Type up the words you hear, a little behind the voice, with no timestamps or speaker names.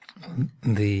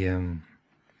the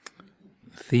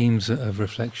themes of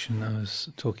reflection I was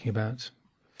talking about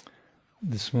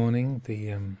this morning,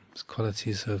 the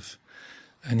qualities of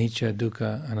anicca,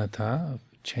 dukkha, anatta, of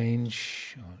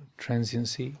change, or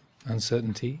transiency,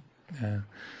 uncertainty,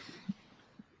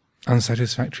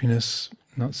 unsatisfactoriness,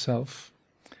 not self.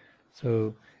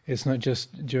 So it's not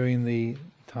just during the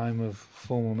time of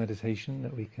formal meditation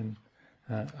that we can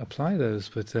apply those,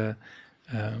 but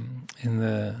in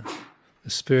the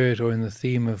spirit or in the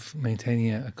theme of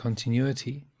maintaining a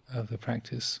continuity of the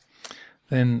practice,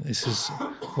 then this is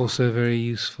also very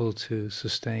useful to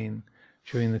sustain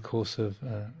during the course of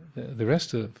the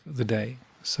rest of the day,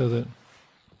 so that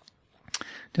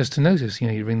just to notice,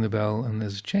 you ring the bell and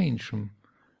there's a change from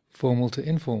formal to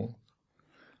informal.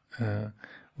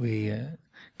 We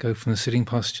go from the sitting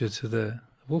posture to the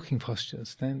walking posture,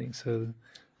 standing, so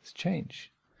it's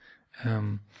change.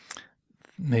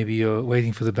 Maybe you're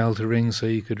waiting for the bell to ring so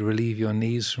you could relieve your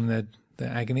knees from their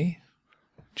agony.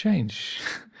 Change.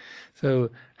 So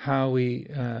how we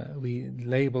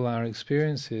label our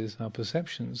experiences, our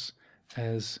perceptions,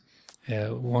 as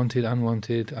wanted,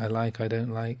 unwanted, I like, I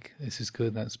don't like, this is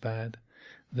good, that's bad,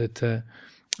 that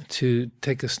to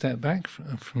take a step back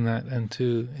from that and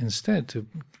to instead to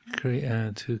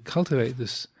create, to cultivate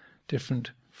this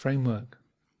different framework.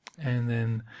 And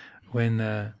then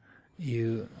when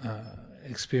you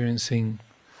experiencing,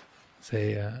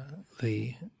 say,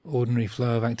 the ordinary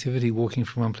flow of activity, walking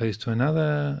from one place to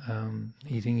another,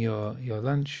 eating your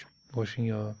lunch, washing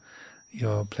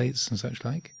your plates and such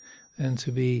like, and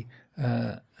to be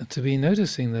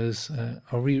noticing those,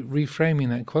 or reframing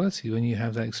that quality when you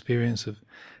have that experience of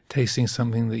tasting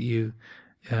something that you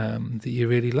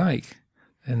really like,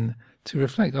 and to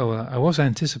reflect, oh, well, I was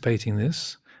anticipating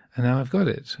this, and now I've got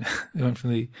it. It went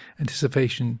from the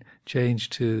anticipation change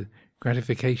to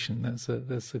gratification. That's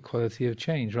the quality of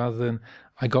change, rather than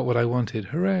I got what I wanted,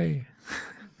 hooray!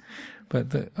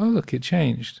 But oh look, it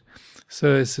changed.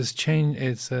 So it's this change.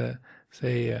 It's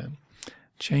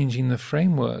changing the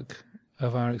framework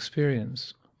of our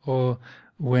experience, or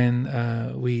when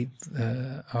we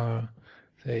are,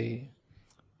 say,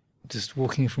 just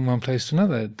walking from one place to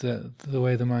another. The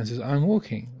way the mind says, "I'm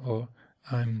walking," or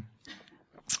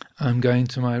I'm going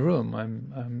to my room.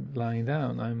 I'm lying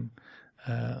down. I'm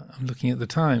looking at the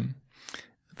time.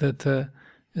 That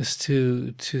is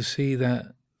to see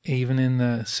that even in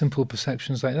the simple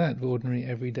perceptions like that, ordinary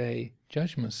everyday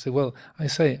judgments. So, well, I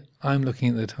say I'm looking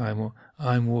at the time, or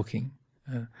I'm walking,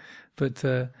 but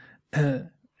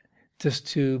just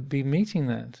to be meeting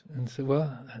that and say,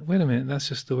 well, wait a minute, that's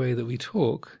just the way that we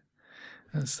talk.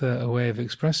 That's a way of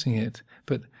expressing it.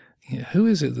 But who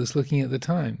is it that's looking at the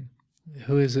time?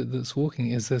 Who is it that's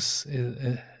walking? Is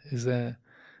there?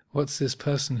 What's this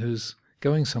person who's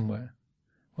going somewhere?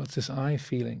 What's this I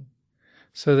feeling?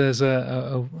 So there's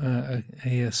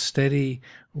a steady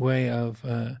way of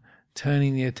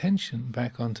turning the attention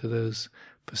back onto those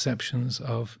perceptions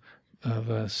of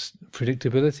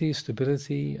predictability,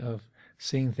 stability, of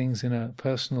seeing things in a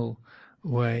personal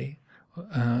way,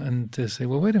 and to say,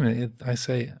 well, wait a minute. I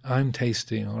say I'm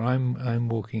tasting, or I'm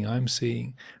walking, I'm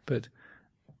seeing, but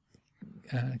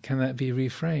can that be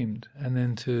reframed, and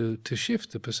then to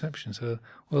shift the perception? So,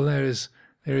 well, there is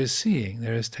seeing,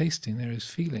 there is tasting, there is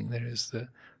feeling, there is the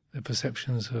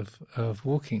perceptions of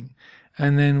walking,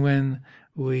 and then when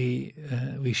we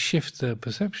shift the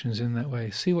perceptions in that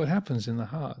way, see what happens in the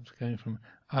heart, going from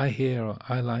I hear, or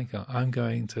I like, or I'm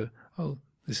going, to, oh,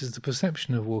 this is the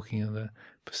perception of walking, and the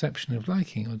perception of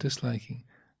liking or disliking,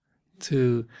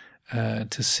 to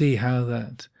see how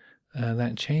that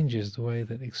changes the way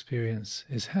that experience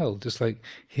is held. Just like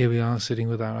here we are sitting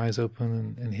with our eyes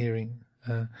open and hearing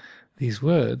these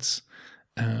words,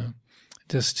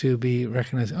 just to be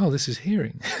recognizing, oh, this is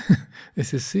hearing,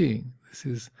 this is seeing, this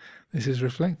is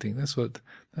reflecting. That's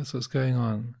what's going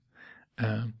on.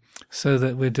 So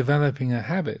that we're developing a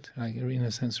habit, like in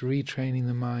a sense, retraining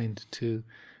the mind to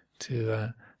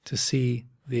see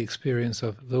the experience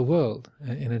of the world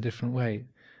in a different way.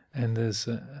 And as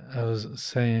I was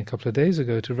saying a couple of days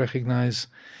ago, to recognize,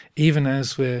 even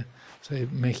as we're, say,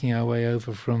 making our way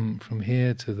over from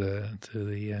here to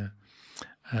the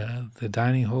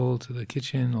dining hall, to the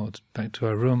kitchen, or back to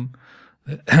our room,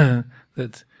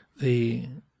 that the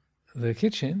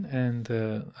kitchen and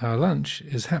our lunch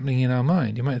is happening in our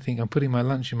mind. You might think I'm putting my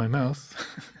lunch in my mouth,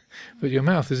 but your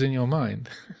mouth is in your mind.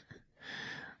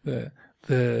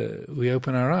 We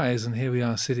open our eyes, and here we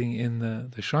are sitting in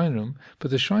the shrine room,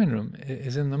 but the shrine room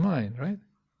is in the mind, right?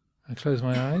 I close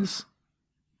my eyes,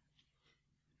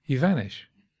 you vanish.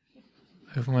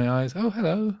 Open my eyes, oh,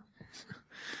 hello.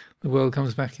 The world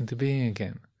comes back into being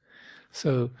again.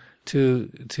 So to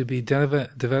be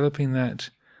developing that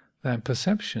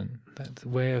perception, that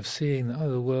way of seeing that,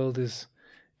 the world is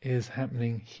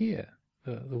happening here.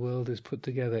 The world is put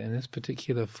together in this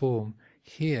particular form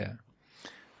here.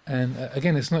 And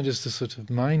again, it's not just a sort of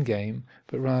mind game,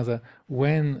 but rather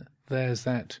when there's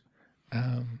that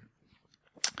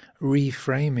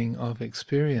reframing of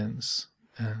experience,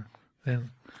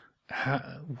 then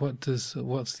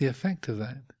what's the effect of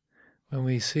that? When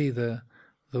we see the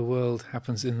world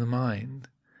happens in the mind,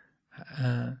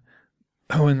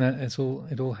 when it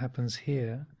all happens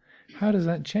here, how does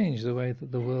that change the way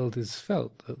that the world is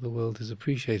felt, that the world is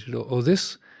appreciated, or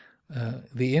this,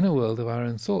 the inner world of our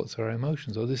own thoughts, our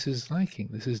emotions, or this is liking,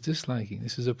 this is disliking,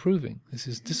 this is approving, this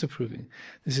is disapproving,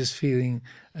 this is feeling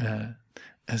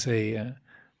as a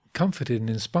comforted and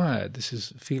inspired, this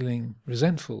is feeling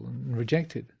resentful and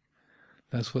rejected.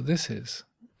 That's what this is.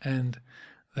 And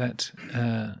that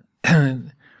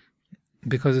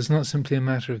because it's not simply a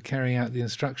matter of carrying out the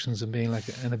instructions and being like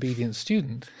an obedient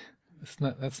student.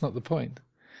 That's not the point.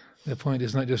 The point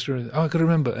is not just, I've got to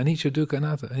remember, anicca dukkha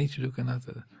anatta, anicca dukkha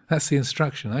anatta. That's the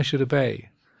instruction. I should obey.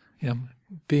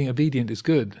 Being obedient is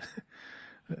good.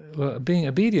 Well, being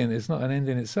obedient is not an end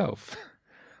in itself.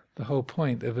 The whole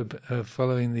point of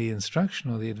following the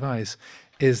instruction or the advice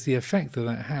is the effect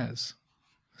that has.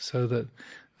 So that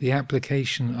the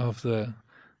application of the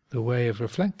way of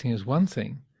reflecting is one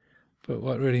thing, but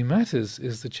what really matters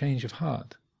is the change of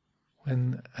heart.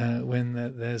 When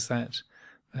there's that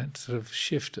sort of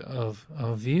shift of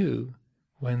view,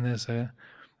 when there's a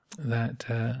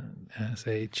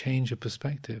change of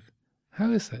perspective,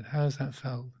 how is that? How is that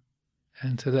felt?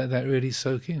 And to let that really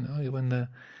soak in.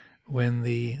 When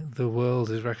the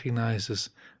world is recognized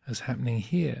as happening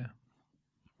here,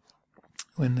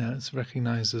 when it's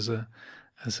recognized as a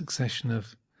succession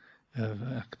of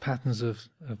patterns of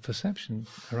perception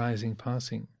arising,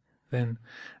 passing, then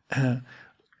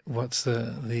what's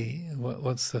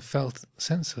the felt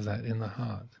sense of that in the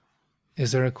heart?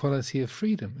 Is there a quality of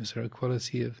freedom? Is there a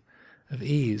quality of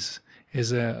ease? Is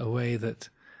there a way that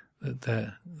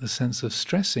the sense of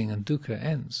stressing and dukkha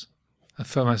ends?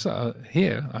 For myself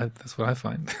here, that's what I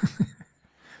find.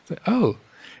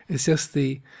 It's just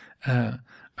the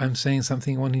I'm saying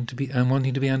something wanting to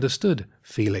be understood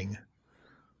feeling.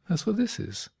 That's what this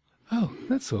is. Oh,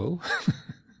 that's all.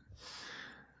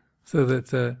 So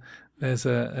that there's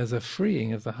a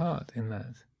freeing of the heart in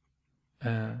that,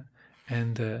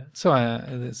 so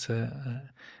let's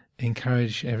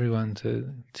encourage everyone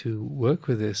to work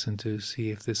with this and to see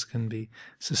if this can be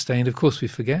sustained. Of course, we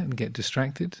forget and get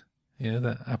distracted.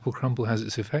 That apple crumble has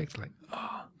its effect. Like,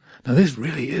 now this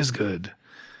really is good.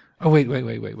 Oh, wait.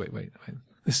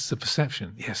 This is a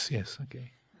perception. Yes,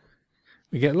 okay.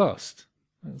 We get lost.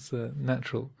 That's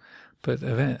natural. But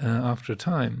after a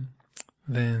time,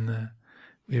 then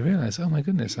we realize, oh my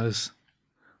goodness,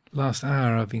 last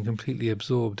hour I've been completely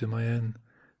absorbed in my own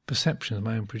perceptions,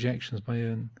 my own projections, my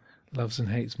own loves and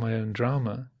hates, my own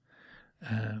drama.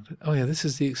 But, this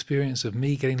is the experience of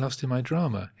me getting lost in my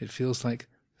drama. It feels like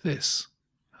this.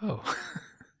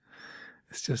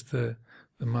 It's just the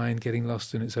mind getting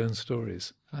lost in its own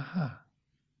stories. Aha.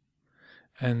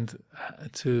 And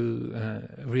to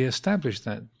re-establish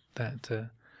that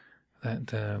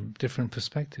different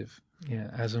perspective,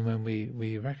 as and when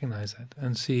we recognize that,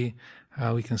 and see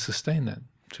how we can sustain that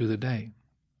through the day.